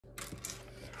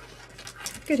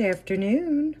Good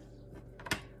afternoon.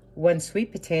 1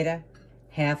 sweet potato,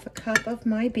 half a cup of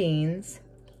my beans,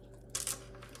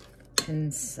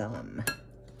 and some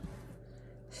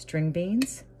string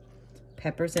beans,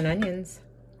 peppers and onions.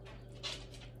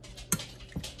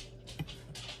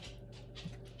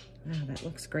 Wow, that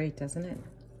looks great, doesn't it?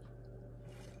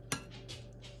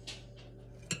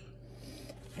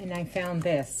 And I found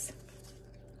this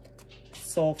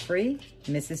salt-free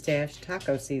Mrs. Dash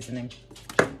taco seasoning.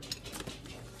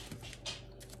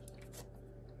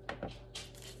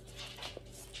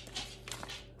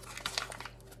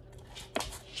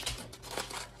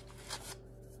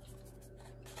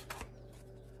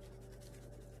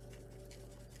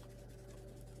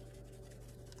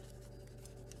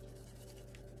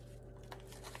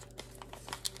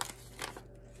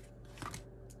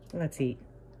 Let's eat.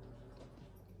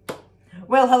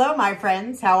 Well, hello, my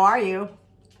friends. How are you?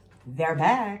 They're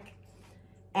back.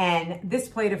 And this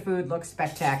plate of food looks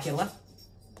spectacular.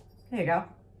 There you go.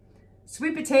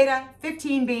 Sweet potato,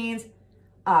 15 beans,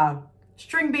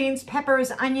 string beans,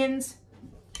 peppers, onions.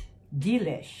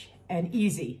 Delish and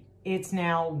easy. It's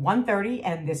now 1:30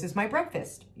 and this is my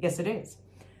breakfast. Yes, it is.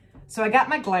 So I got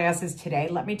my glasses today.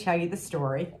 Let me tell you the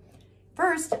story.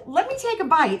 First, let me take a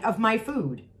bite of my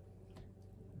food.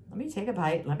 Let me take a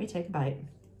bite.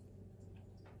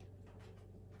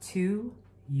 To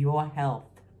your health.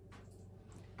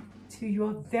 To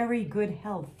your very good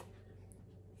health.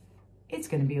 It's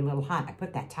going to be a little hot. I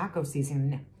put that taco seasoning in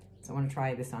there. So I want to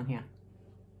try this on here.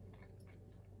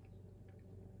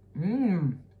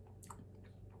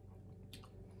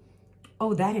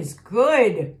 Oh, that is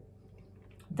good.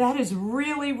 That is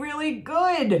really, really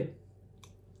good.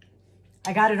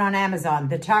 I got it on Amazon.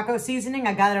 The taco seasoning,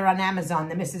 I got it on Amazon,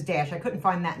 the Mrs. Dash. I couldn't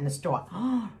find that in the store.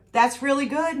 That's really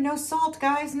good. No salt,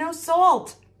 guys. No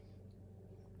salt.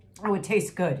 Oh, it tastes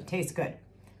good. It tastes good.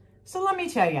 So let me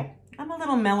tell you, I'm a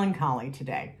little melancholy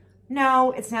today.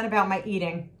 No, it's not about my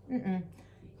eating.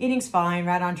 Eating's fine,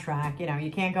 right on track. You know,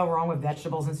 you can't go wrong with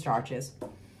vegetables and starches.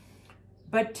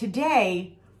 But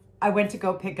today, I went to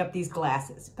go pick up these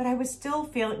glasses. But I was still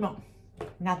feeling, well,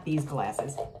 not these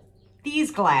glasses.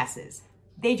 These glasses.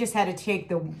 They just had to take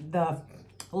the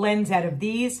lens out of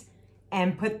these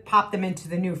and pop them into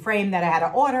the new frame that I had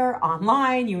to order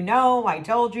online. You know, I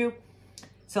told you.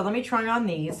 So let me try on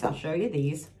these. I'll show you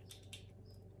these.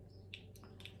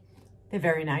 They're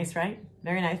very nice, right?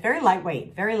 Very nice. Very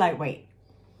lightweight. Very lightweight.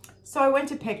 So I went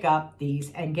to pick up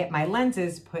these and get my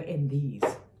lenses put in these,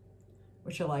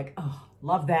 which are like, oh,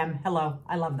 love them. Hello.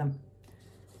 I love them.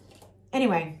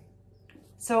 Anyway,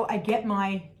 so I get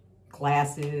my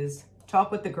glasses,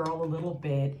 talk with the girl a little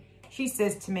bit. She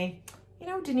says to me, you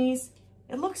know, Denise,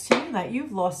 it looks to me that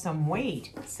you've lost some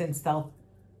weight since the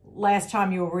last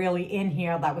time you were really in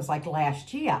here. That was like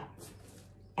last year.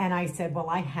 And I said, well,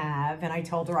 I have. And I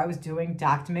told her I was doing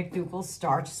Dr. McDougall's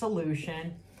starch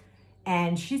solution.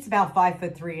 And she's about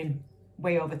 5'3" and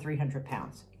way over 300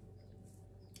 pounds.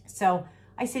 So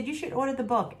I said, you should order the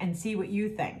book and see what you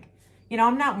think. You know,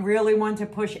 I'm not really one to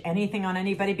push anything on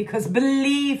anybody because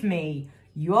believe me,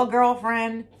 your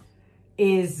girlfriend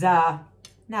is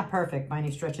not perfect by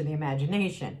any stretch of the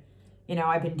imagination. You know,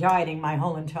 I've been dieting my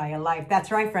whole entire life.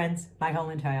 That's right, friends, my whole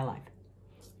entire life.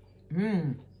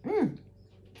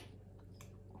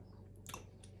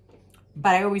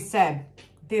 But I always said,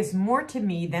 there's more to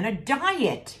me than a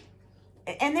diet.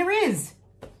 And there is.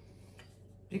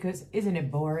 Because isn't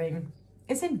it boring?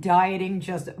 Isn't dieting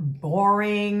just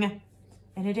boring?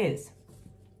 And it is.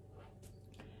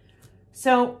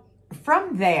 So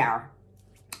from there,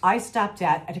 I stopped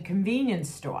at a convenience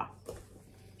store.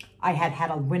 I had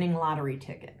a winning lottery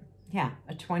ticket. Yeah,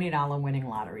 a $20 winning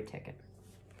lottery ticket.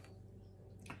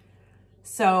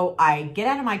 So I get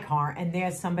out of my car and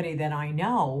there's somebody that I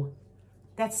know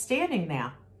that's standing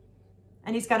there.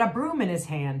 And he's got a broom in his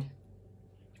hand.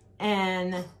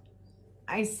 And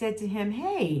I said to him,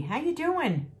 hey, how you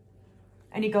doing?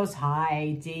 And he goes,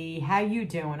 hi, Dee, how you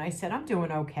doing? I said, I'm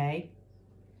doing okay.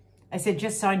 I said,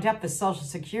 just signed up for Social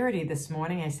Security this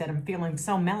morning. I said, I'm feeling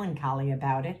so melancholy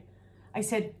about it. I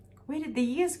said, where did the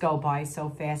years go by so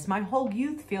fast? My whole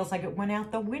youth feels like it went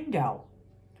out the window.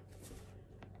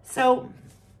 So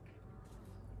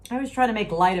I was trying to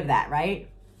make light of that, right?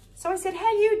 So I said,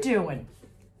 how you doing?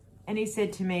 And he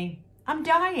said to me, I'm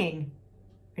dying.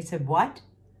 I said, what?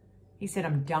 He said,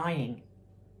 I'm dying.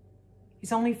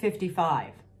 He's only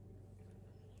 55.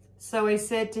 So I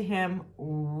said to him,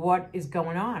 what is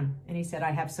going on? And he said,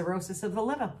 I have cirrhosis of the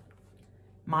liver.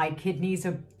 My kidneys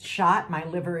are shot. My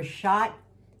liver is shot.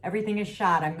 Everything is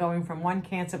shot. I'm going from one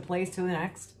cancer place to the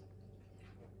next.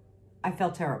 I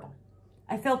felt terrible.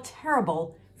 I felt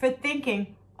terrible for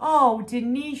thinking, Oh,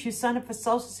 Denise, you signed up for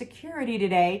Social Security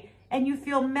today and you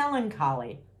feel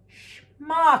melancholy.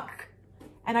 Schmuck.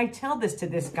 And I tell this to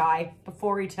this guy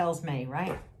before he tells me,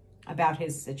 right, about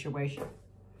his situation.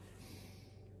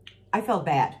 I felt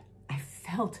bad. I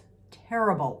felt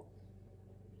terrible.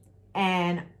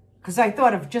 And because I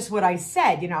thought of just what I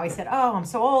said, I said, oh, I'm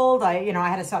so old. I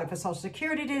had to sign up for Social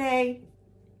Security today.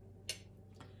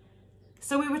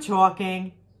 So we were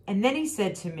talking, and then he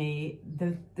said to me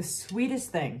the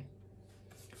sweetest thing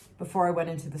before I went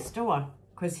into the store,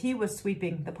 because he was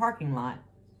sweeping the parking lot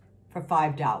for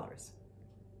 $5.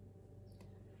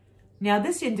 Now,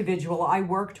 this individual I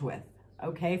worked with,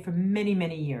 okay, for many,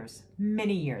 many years,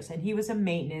 and he was a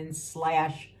maintenance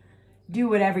 / do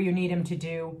whatever you need him to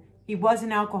do. He was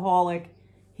an alcoholic.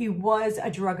 He was a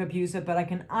drug abuser, but I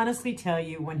can honestly tell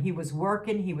you when he was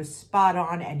working, he was spot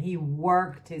on and he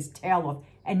worked his tail off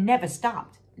and never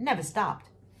stopped. And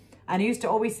I used to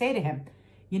always say to him,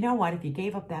 you know what, if you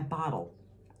gave up that bottle,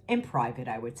 in private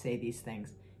I would say these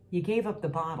things, you gave up the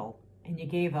bottle and you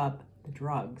gave up the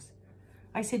drugs.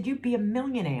 I said, you'd be a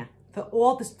millionaire for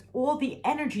all the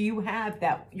energy you have,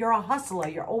 that you're a hustler,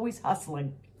 you're always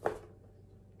hustling.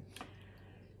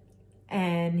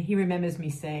 And he remembers me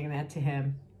saying that to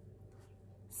him.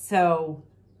 So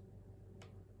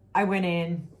I went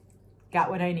in, got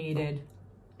what I needed,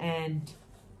 and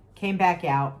came back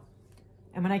out.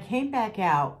 And when I came back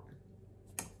out,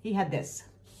 he had this.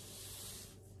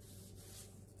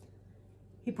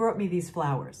 He brought me these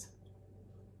flowers.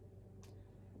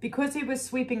 Because he was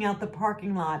sweeping out the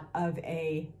parking lot of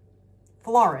a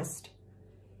florist,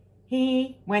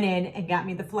 he went in and got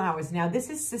me the flowers. Now, this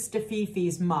is Sister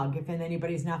Fifi's mug. If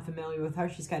anybody's not familiar with her,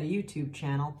 she's got a YouTube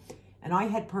channel. And I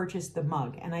had purchased the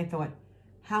mug. And I thought,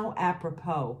 how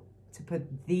apropos to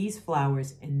put these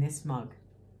flowers in this mug.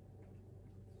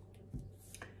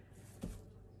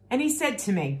 And he said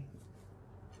to me,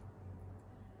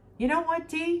 you know what,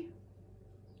 Dee?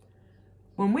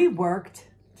 When we worked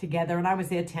together, and I was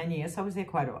there 10 years. I was there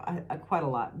quite a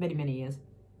lot, many, many years.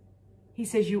 He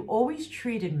says, you always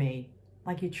treated me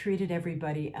like you treated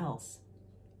everybody else.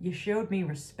 You showed me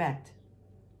respect.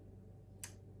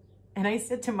 And I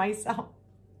said to myself,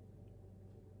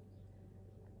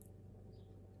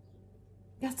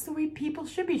 that's the way people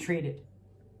should be treated,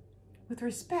 with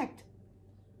respect.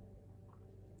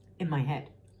 In my head.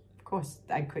 Of course,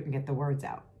 I couldn't get the words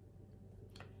out.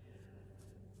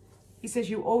 He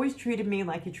says, you always treated me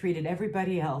like you treated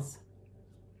everybody else.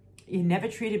 You never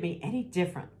treated me any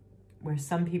different, where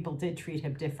some people did treat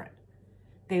him different.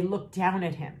 They looked down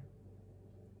at him.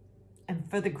 And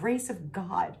for the grace of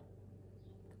God,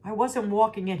 I wasn't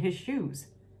walking in his shoes.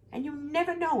 And you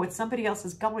never know what somebody else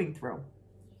is going through.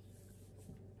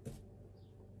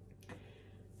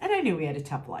 And I knew he had a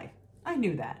tough life. I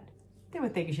knew that. There were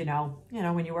things,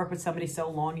 when you work with somebody so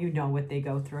long, you know what they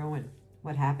go through and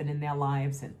what happened in their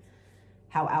lives and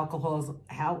how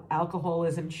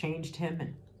alcoholism changed him.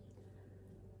 And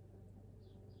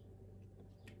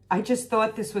I just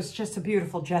thought this was just a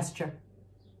beautiful gesture.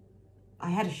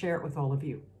 I had to share it with all of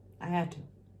you. I had to.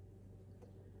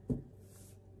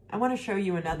 I want to show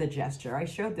you another gesture. I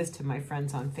showed this to my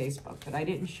friends on Facebook, but I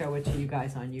didn't show it to you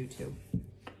guys on YouTube.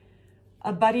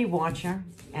 A buddy watcher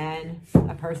and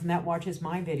a person that watches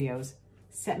my videos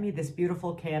sent me this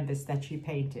beautiful canvas that she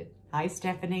painted. Hi,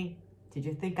 Stephanie. Did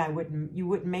you think you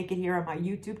wouldn't make it here on my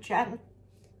YouTube channel?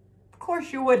 Of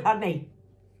course you would, honey.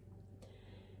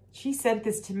 She sent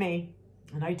this to me,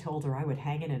 and I told her I would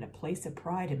hang it in a place of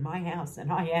pride in my house,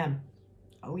 and I am.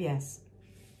 Oh, yes.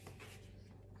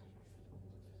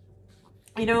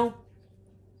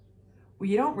 What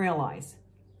you don't realize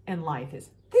in life is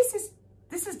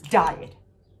this is diet.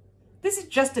 This is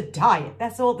just a diet.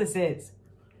 That's all this is.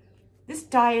 This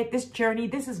diet, this journey,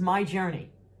 this is my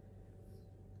journey.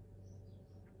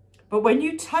 But when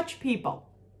you touch people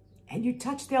and you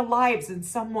touch their lives in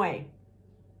some way,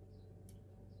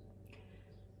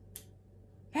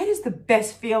 that is the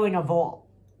best feeling of all.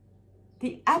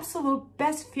 The absolute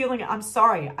best feeling. I'm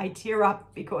sorry, I tear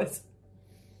up because,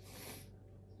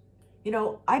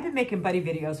 I've been making buddy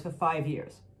videos for 5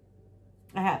 years.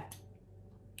 I have.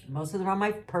 Most of them are on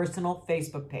my personal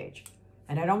Facebook page.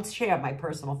 And I don't share my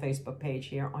personal Facebook page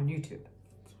here on YouTube.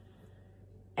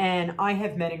 And I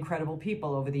have met incredible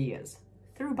people over the years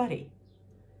through Buddy.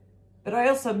 But I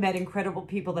also met incredible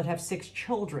people that have 6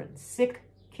 children, 6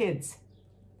 kids.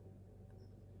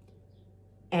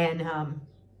 And, oh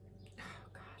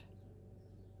God.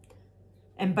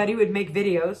 And Buddy would make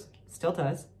videos, still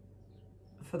does,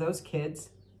 for those kids,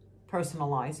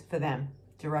 personalized for them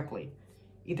directly.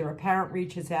 Either a parent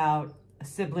reaches out, a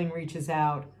sibling reaches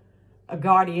out, a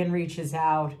guardian reaches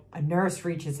out, a nurse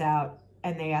reaches out,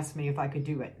 and they ask me if I could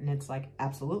do it. And it's like,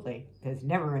 absolutely. There's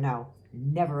never a no.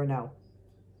 Never a no.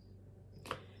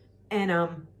 And,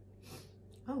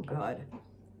 oh God.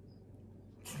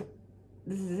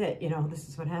 This is it, you know, this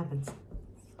is what happens.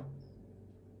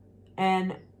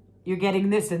 And you're getting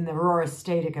this in the rawest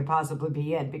state it could possibly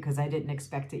be in, because I didn't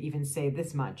expect to even say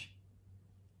this much.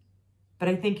 But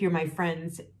I think you're my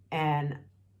friends, and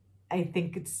I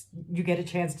think you get a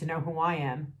chance to know who I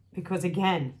am, because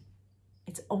again,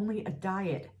 it's only a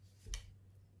diet.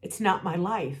 It's not my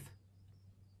life.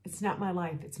 It's not my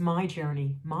life. It's my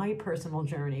journey, my personal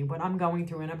journey, what I'm going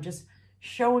through, and I'm just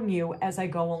showing you as I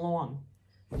go along.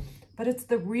 But it's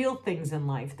the real things in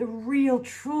life, the real,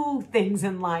 true things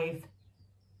in life.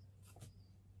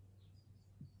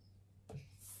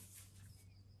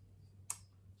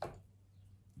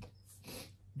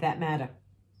 That matter.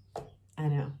 I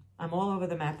know. I'm all over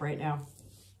the map right now.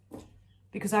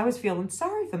 Because I was feeling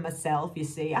sorry for myself, you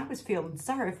see. I was feeling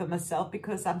sorry for myself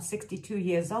because I'm 62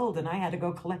 years old and I had to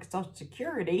go collect Social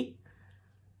Security.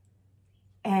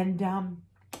 And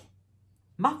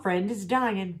my friend is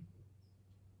dying.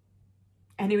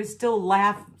 And he was still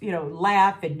laugh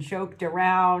and joked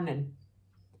around.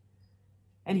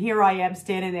 And here I am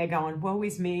standing there going, woe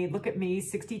is me, look at me,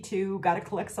 62, got to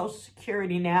collect Social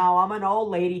Security now. I'm an old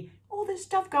lady. All this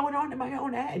stuff going on in my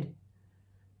own head.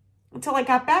 Until I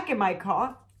got back in my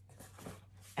car.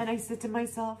 And I said to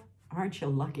myself, aren't you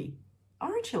lucky?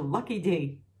 Aren't you lucky,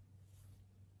 Dee?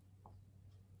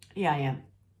 Yeah, I am.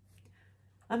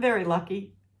 I'm very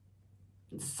lucky.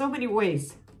 In so many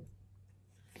ways.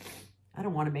 I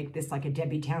don't want to make this like a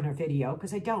Debbie Downer video,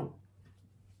 because I don't.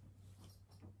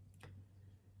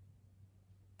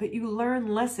 But you learn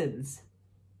lessons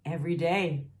every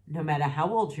day, no matter how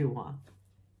old you are.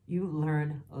 You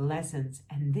learn lessons,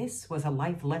 and this was a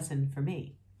life lesson for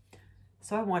me.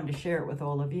 So I wanted to share it with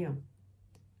all of you.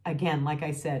 Again, like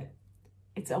I said,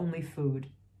 it's only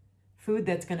food. Food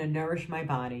that's going to nourish my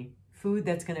body. Food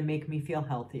that's going to make me feel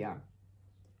healthier.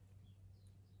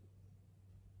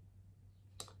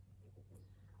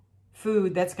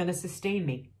 Food that's going to sustain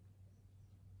me.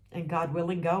 And God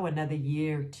willing, go another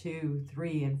year, 2,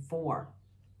 3, and 4.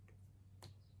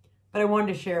 But I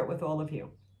wanted to share it with all of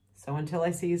you. So until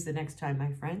I see you the next time,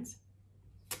 my friends.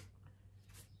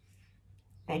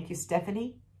 Thank you,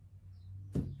 Stephanie.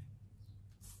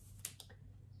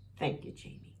 Thank you,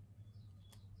 Jamie.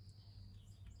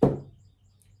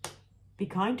 Be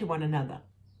kind to one another.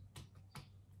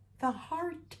 The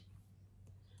heart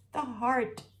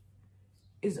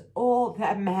is all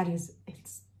that matters.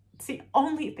 It's the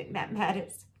only thing that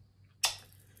matters.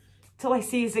 Till I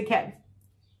see you again.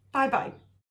 Bye-bye.